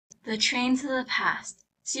The Train to the Past,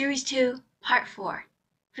 Series 2, Part 4.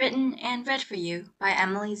 Written and read for you by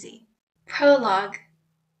Emily Z. Prologue.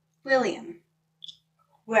 William.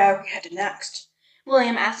 Where are we headed next?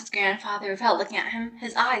 William asked his grandfather without looking at him,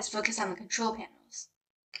 his eyes focused on the control panels.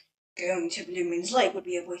 Going to Blooming's Lake would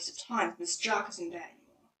be a waste of time if Miss Jack isn't there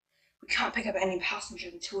anymore. We can't pick up any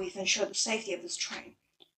passengers until we've ensured the safety of this train.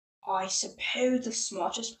 I suppose the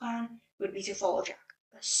smartest plan would be to follow Jack,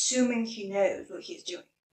 assuming he knows what he's doing.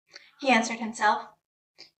 He answered himself.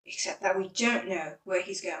 Except that we don't know where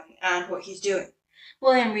he's going and what he's doing.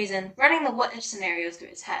 William reasoned, running the what-if scenarios through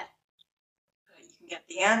his head. But you can get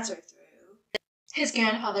the answer through. His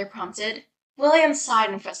grandfather prompted. William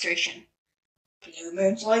sighed in frustration. Blue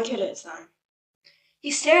Moon's Lake it is, then. He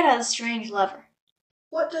stared at a strange lever.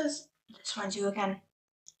 What does this one do again?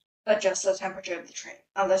 Adjust the temperature of the train,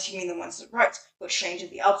 unless you mean the ones to the right, which changes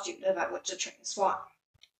the altitude at which the train is flying.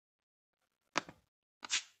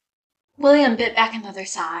 William bit back another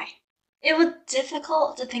sigh. It was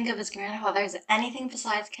difficult to think of his grandfather as anything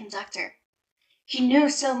besides conductor. He knew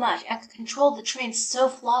so much and could control the train so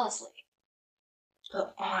flawlessly.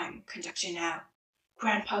 But I'm conductor now.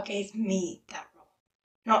 Grandpa gave me that role.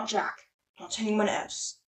 Not Jack, not anyone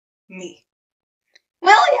else. Me.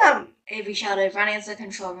 William! Averi shouted, running into the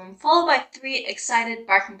control room, followed by 3 excited,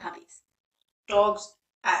 barking puppies. Dogs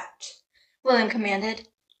out. William commanded.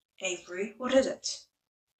 Averi, what is it?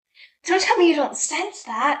 Don't tell me you don't sense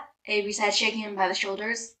that, Averi said, shaking him by the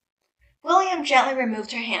shoulders. William gently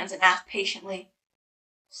removed her hands and asked patiently.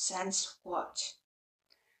 Sense what?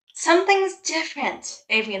 Something's different,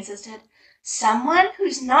 Averi insisted. Someone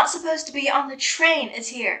who's not supposed to be on the train is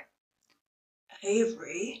here.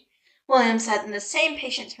 Averi? William said in the same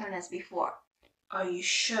patient tone as before. Are you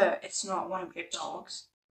sure it's not one of your dogs?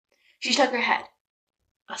 She shook her head.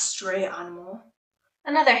 A stray animal?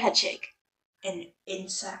 Another head shake. An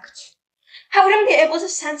insect? I wouldn't be able to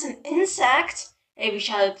sense an insect, Averi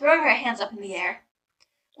shouted, throwing her hands up in the air.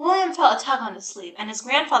 William felt a tug on his sleeve, and his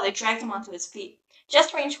grandfather dragged him onto his feet,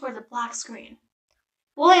 gesturing toward the black screen.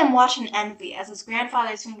 William watched in envy as his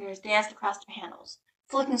grandfather's fingers danced across the handles,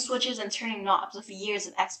 flicking switches and turning knobs with years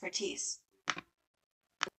of expertise.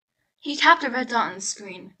 He tapped a red dot on the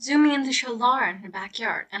screen, zooming in to show Laura in her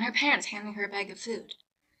backyard and her parents handing her a bag of food.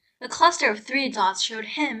 The cluster of 3 dots showed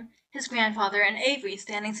him, his grandfather, and Averi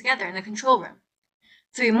standing together in the control room.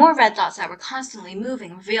 3 more red dots that were constantly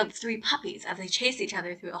moving revealed 3 puppies as they chased each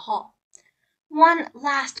other through the hall. One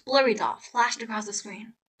last blurry dot flashed across the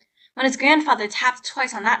screen. When his grandfather tapped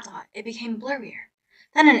twice on that dot, it became blurrier.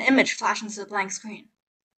 Then an image flashed into the blank screen.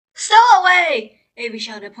 "Stowaway!" Averi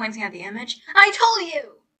shouted, pointing at the image. "I told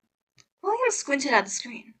you!" William squinted at the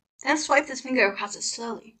screen, then swiped his finger across it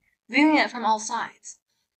slowly, viewing it from all sides.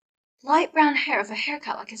 Light brown hair with a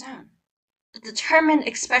haircut like his own. A determined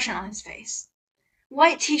expression on his face.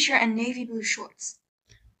 White t-shirt and navy blue shorts.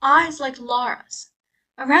 Eyes like Laura's.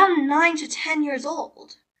 Around 9 to 10 years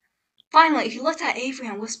old. Finally, he looked at Averi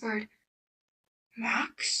and whispered,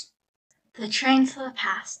 Max? The Train to the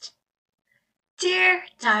Past. Dear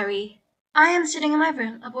Diary, I am sitting in my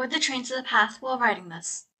room aboard the Train to the Past while writing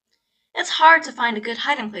this. It's hard to find a good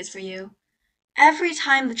hiding place for you. Every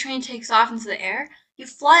time the train takes off into the air, you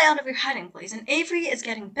fly out of your hiding place, and Averi is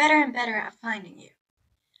getting better and better at finding you.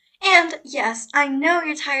 And, yes, I know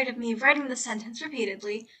you're tired of me writing this sentence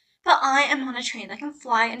repeatedly, but I am on a train that can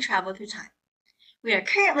fly and travel through time. We are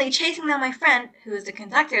currently chasing down my friend, who is the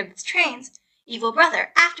conductor of this train's evil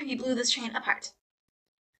brother, after he blew this train apart.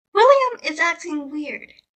 William is acting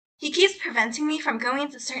weird. He keeps preventing me from going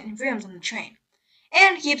into certain rooms on the train,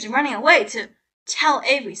 and he keeps running away to tell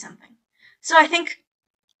Averi something. So I think,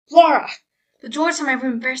 Laura! The door to my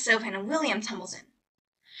room bursts open and William tumbles in.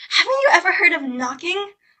 Haven't you ever heard of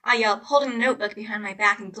knocking? I yelled, holding a notebook behind my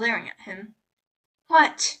back and glaring at him.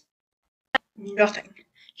 What? Nothing,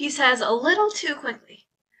 he says a little too quickly.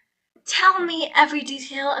 Tell me every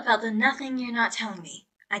detail about the nothing you're not telling me,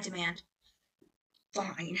 I demand.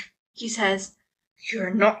 Fine, he says.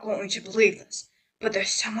 You're not going to believe this, but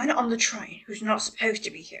there's someone on the train who's not supposed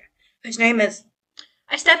to be here. His name is...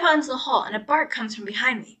 I step out into the hall and a bark comes from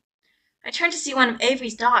behind me. I turn to see one of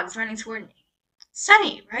Averi's dogs running toward me.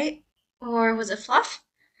 Sunny, right? Or was it Fluff?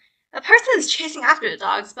 A person is chasing after the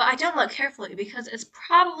dogs, but I don't look carefully because it's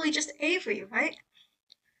probably just Averi, right?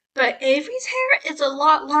 But Averi's hair is a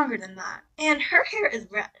lot longer than that, and her hair is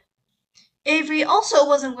red. Averi also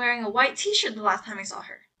wasn't wearing a white t-shirt the last time I saw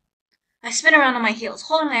her. I spin around on my heels,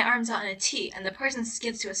 holding my arms out in a T, and the person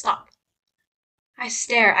skids to a stop. I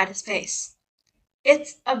stare at his face.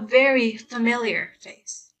 It's a very familiar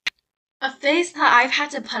face. A face that I've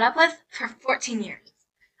had to put up with for 14 years.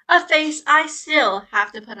 A face I still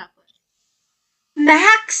have to put up with.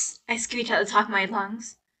 Max! I screeched at the top of my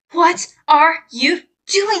lungs. What are you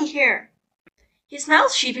doing here? He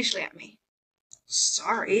smiles sheepishly at me.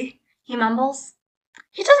 Sorry, he mumbles.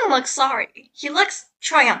 He doesn't look sorry. He looks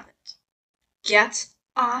triumphant. Get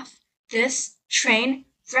off this train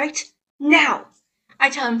right now, I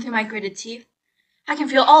tell him through my gritted teeth. I can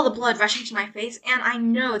feel all the blood rushing to my face, and I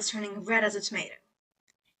know it's turning red as a tomato.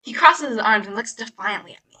 He crosses his arms and looks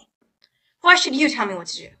defiantly at me. Why should you tell me what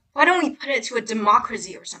to do? Why don't we put it to a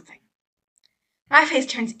democracy or something? My face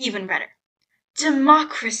turns even redder.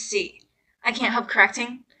 Democracy, I can't help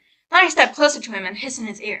correcting. Then I step closer to him and hiss in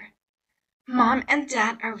his ear. Mom and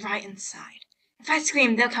Dad are right inside. If I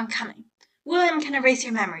scream, they'll come coming. William can erase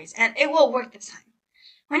your memories, and it will work this time.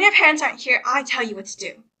 When your parents aren't here, I tell you what to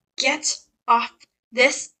do. Get off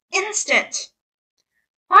this instant!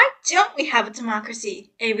 Why don't we have a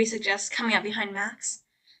democracy? Avery suggests, coming up behind Max.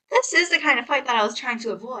 This is the kind of fight that I was trying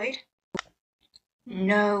to avoid.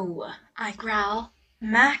 No, I growl.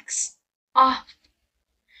 Max, off.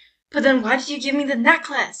 But then why did you give me the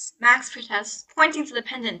necklace? Max protests, pointing to the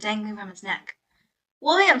pendant dangling from his neck.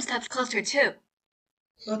 William steps closer too.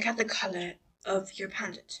 Look at the color of your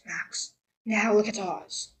pendant, Max. Now look at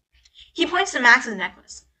ours. He points to Max's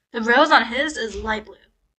necklace. The rose on his is light blue.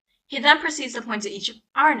 He then proceeds to point to each of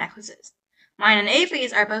our necklaces. Mine and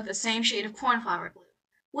Avery's are both the same shade of cornflower blue.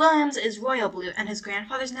 William's is royal blue, and his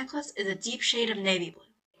grandfather's necklace is a deep shade of navy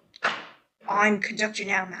blue. I'm conductor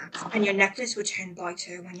now, Max, and your necklace will turn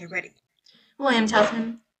lighter when you're ready. William tells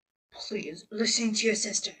him. Please, listen to your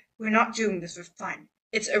sister. We're not doing this for fun.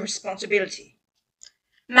 It's a responsibility.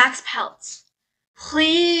 Max pouts.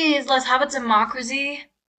 Please, let's have a democracy.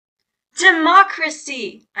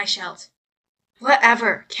 Democracy, I shout.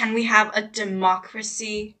 Whatever, can we have a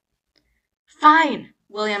democracy? Fine,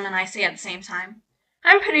 William and I say at the same time.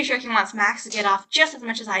 I'm pretty sure he wants Max to get off just as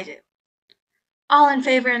much as I do. All in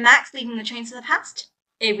favor of Max leaving the trains to the past?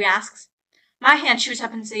 Avery asks. My hand shoots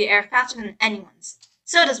up into the air faster than anyone's.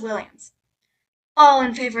 So does William's. All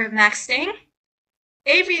in favor of Max staying?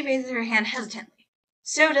 Avery raises her hand hesitantly.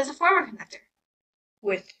 So does a former conductor.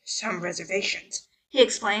 With some reservations, he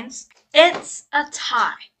explains. It's a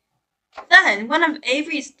tie. Then one of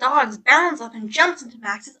Avery's dogs bounds up and jumps into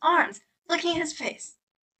Max's arms, licking his face.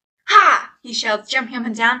 Ha! He shouts, jumping up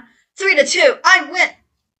and down. 3-2, I win!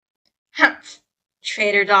 Humph,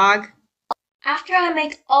 traitor dog. After I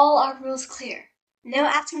make all our rules clear, no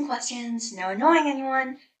asking questions, no annoying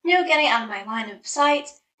anyone, no getting out of my line of sight,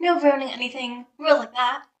 no ruining anything, rules like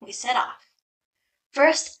that, we set off.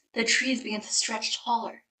 First, the trees begin to stretch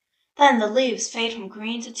taller. Then the leaves fade from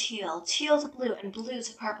green to teal, teal to blue, and blue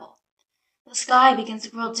to purple. The sky begins to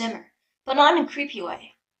grow dimmer, but not in a creepy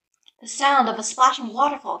way. The sound of a splashing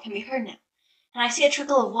waterfall can be heard now, and I see a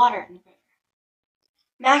trickle of water in the river.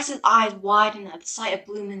 Max's eyes widen at the sight of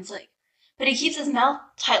Blue Moon's Lake, but he keeps his mouth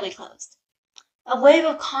tightly closed. A wave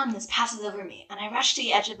of calmness passes over me, and I rush to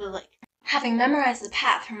the edge of the lake, having memorized the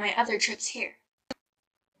path from my other trips here.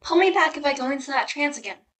 Pull me back if I go into that trance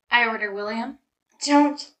again, I order William.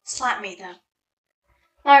 Don't slap me, though.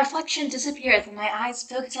 My reflection disappears and my eyes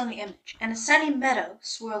focus on the image, and a sunny meadow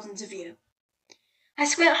swirls into view. I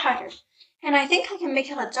squint harder, and I think I can make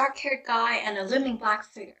out a dark-haired guy and a looming black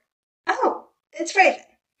figure. Oh, it's Raven.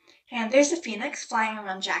 And there's the phoenix flying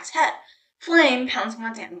around Jack's head, Flame pouncing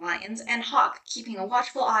on dandelions, and Hawk keeping a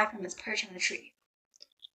watchful eye from his perch on a tree.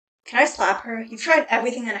 Can I slap her? You've tried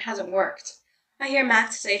everything and it hasn't worked, I hear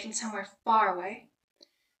Max say from somewhere far away.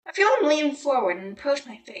 I feel him lean forward and approach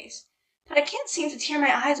my face, but I can't seem to tear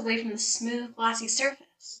my eyes away from the smooth, glassy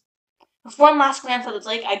surface. With one last glance at the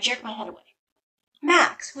lake, I jerk my head away.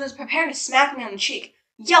 Max, who is preparing to smack me on the cheek,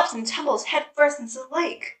 yelps and tumbles head first into the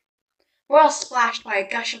lake. We're all splashed by a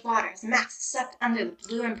gush of water as Max is sucked under the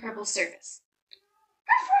blue and purple surface.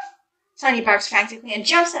 Sunny barks frantically and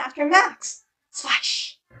jumps in after Max.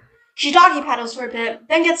 Splash! She doggy paddles for a bit,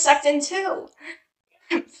 then gets sucked in too.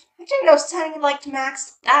 I didn't know Sunny liked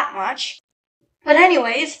Max that much. But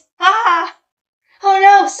anyways, ah! Oh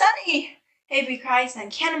no, Sunny! Avery cries, then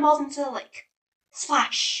cannonballs into the lake.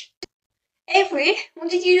 Splash! Avery, what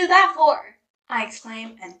did you do that for? I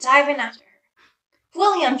exclaim and dive in after her.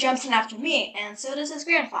 William jumps in after me, and so does his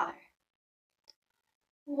grandfather.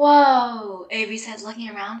 Whoa, Avery says, looking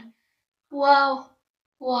around. Whoa,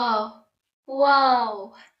 whoa,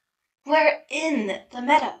 whoa. We're in the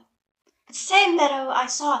meadow. The same meadow I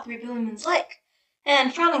saw through Blue Moon's Lake,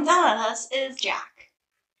 and frowning down at us is Jack.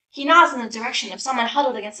 He nods in the direction of someone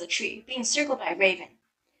huddled against a tree, being circled by Raven.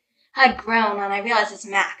 I groan when I realize it's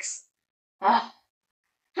Max.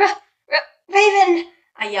 Raven,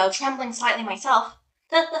 I yell, trembling slightly myself.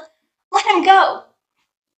 Let him go!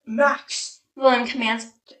 Max! William commands.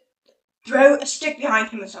 Throw a stick behind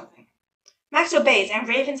him or something. Max obeys, and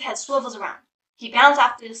Raven's head swivels around. He bounds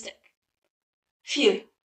after the stick. Phew.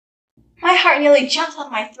 My heart nearly jumps out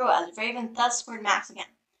of my throat as Raven thuds toward Max again,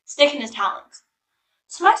 stick in his talons.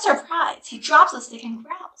 To my surprise, he drops the stick and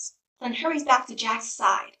growls, then hurries back to Jack's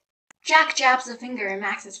side. Jack jabs a finger in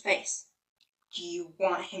Max's face. Do you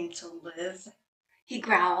want him to live? He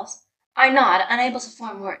growls. I nod, unable to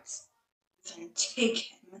form words. Then take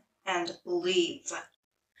him and leave.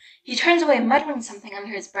 He turns away, muttering something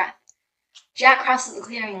under his breath. Jack crosses the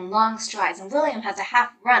clearing in long strides, and William has a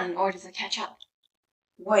half run in order to catch up.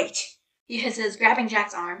 Wait, he hisses, grabbing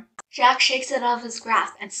Jack's arm. Jack shakes it out of his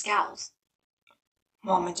grasp and scowls.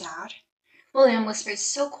 Mom and Dad? William whispers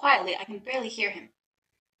so quietly I can barely hear him.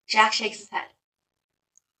 Jack shakes his head.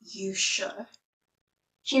 You sure?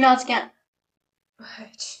 He nods again.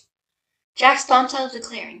 But... Jack stomps out of the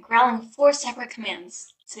clearing, growling 4 separate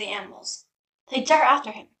commands to the animals. They dart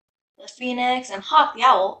after him. The Phoenix and Hawk the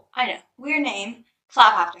Owl, I know, weird name,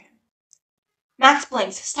 clap after him. Max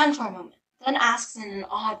blinks, stunned for a moment, then asks in an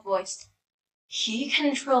odd voice, He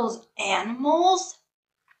controls animals?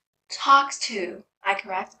 Talks to, I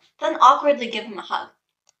correct, then awkwardly give him a hug.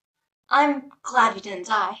 I'm glad you didn't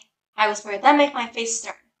die, I whisper, then make my face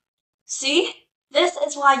stern. See? This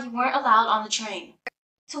is why you weren't allowed on the train.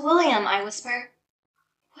 To William, I whisper,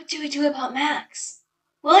 What do we do about Max?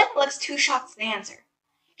 William looks too shocked to answer.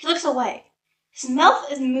 He looks away. His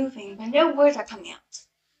mouth is moving, but no words are coming out.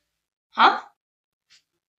 Huh?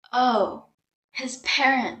 Oh, his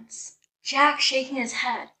parents. Jack shaking his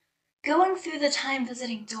head, going through the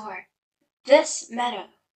time-visiting door. This meadow.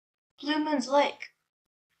 Blue Moon's Lake.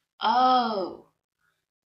 Oh.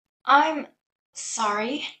 I'm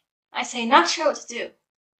sorry, I say, not sure what to do.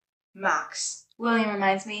 Max, William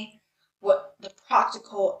reminds me. What the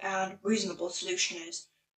practical and reasonable solution is,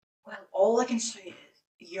 well, all I can say is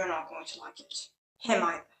you're not going to like it. Him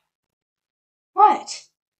either. What?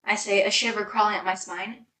 I say, a shiver crawling up my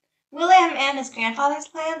spine. William and his grandfather's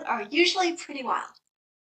plans are usually pretty wild.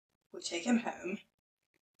 We take him home.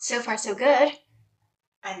 So far, so good.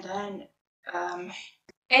 And then,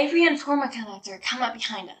 Averi and Forma Collector come up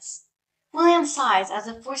behind us. William sighs as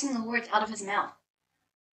if forcing the words out of his mouth.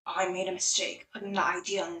 I made a mistake putting the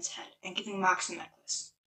idea on his head and giving Max a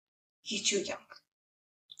necklace. He's too young.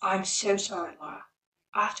 I'm so sorry, Laura.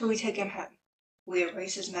 After we take him home, we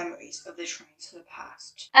erase his memories of the train to the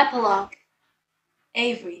past. Epilogue.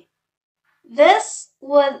 Averi. This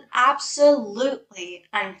was absolutely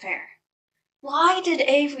unfair. Why did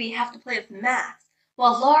Averi have to play with Max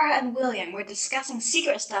while Laura and William were discussing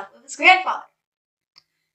secret stuff with his grandfather?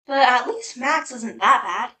 But at least Max isn't that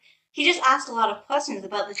bad. He just asked a lot of questions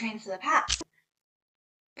about the train to the past.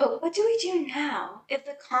 But what do we do now if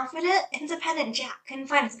the confident, independent Jack couldn't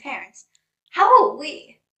find his parents? How will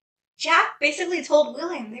we? Jack basically told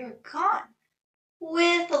William they were gone,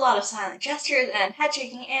 with a lot of silent gestures and head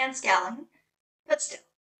shaking and scowling, but still,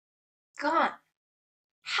 gone.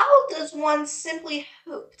 How does one simply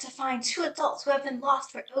hope to find 2 adults who have been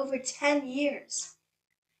lost for over 10 years?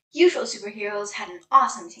 Usual Superheroes had an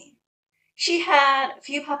awesome team. She had a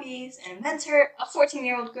few puppies, and a mentor, a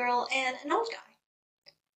 14-year-old girl, and an old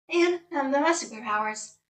guy. And none of them have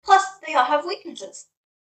superpowers. Plus, they all have weaknesses.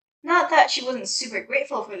 Not that she wasn't super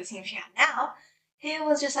grateful for the team she had now. It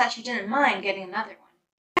was just that she didn't mind getting another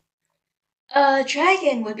one. A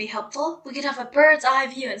dragon would be helpful. We could have a bird's eye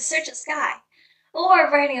view and search the sky. Or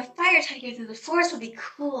riding a fire tiger through the forest would be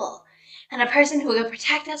cool. And a person who would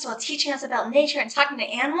protect us while teaching us about nature and talking to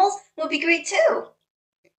animals would be great too.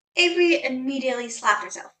 Averi immediately slapped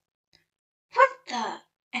herself. What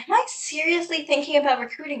the? Am I seriously thinking about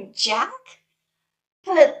recruiting Jack?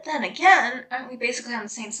 But then again, aren't we basically on the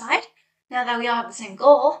same side, now that we all have the same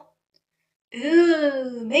goal?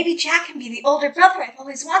 Ooh, maybe Jack can be the older brother I've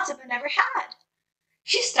always wanted but never had.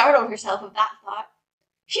 She startled herself with that thought.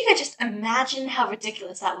 She could just imagine how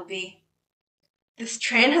ridiculous that would be. This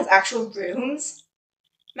train has actual rooms?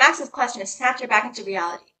 Max's question snapped her back into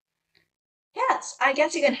reality. Yes, I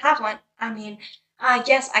guess you can have one. I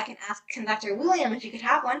guess I can ask Conductor William if you could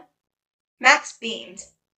have one. Max beamed.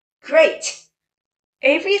 Great!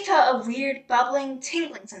 Averi felt a weird, bubbling,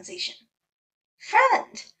 tingling sensation.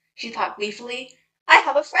 Friend, she thought gleefully. I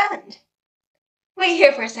have a friend. Wait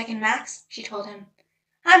here for a second, Max, she told him.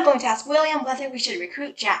 I'm going to ask William whether we should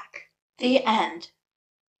recruit Jack. The end.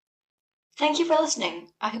 Thank you for listening.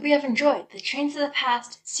 I hope you have enjoyed The Trains of the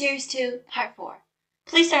Past, Series 2, Part 4.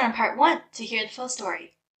 Please start on Part 1 to hear the full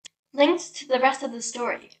story. Links to the rest of the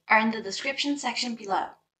story are in the description section below.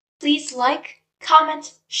 Please like,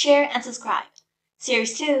 comment, share, and subscribe.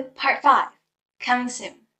 Series 2, Part 5, coming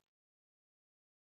soon.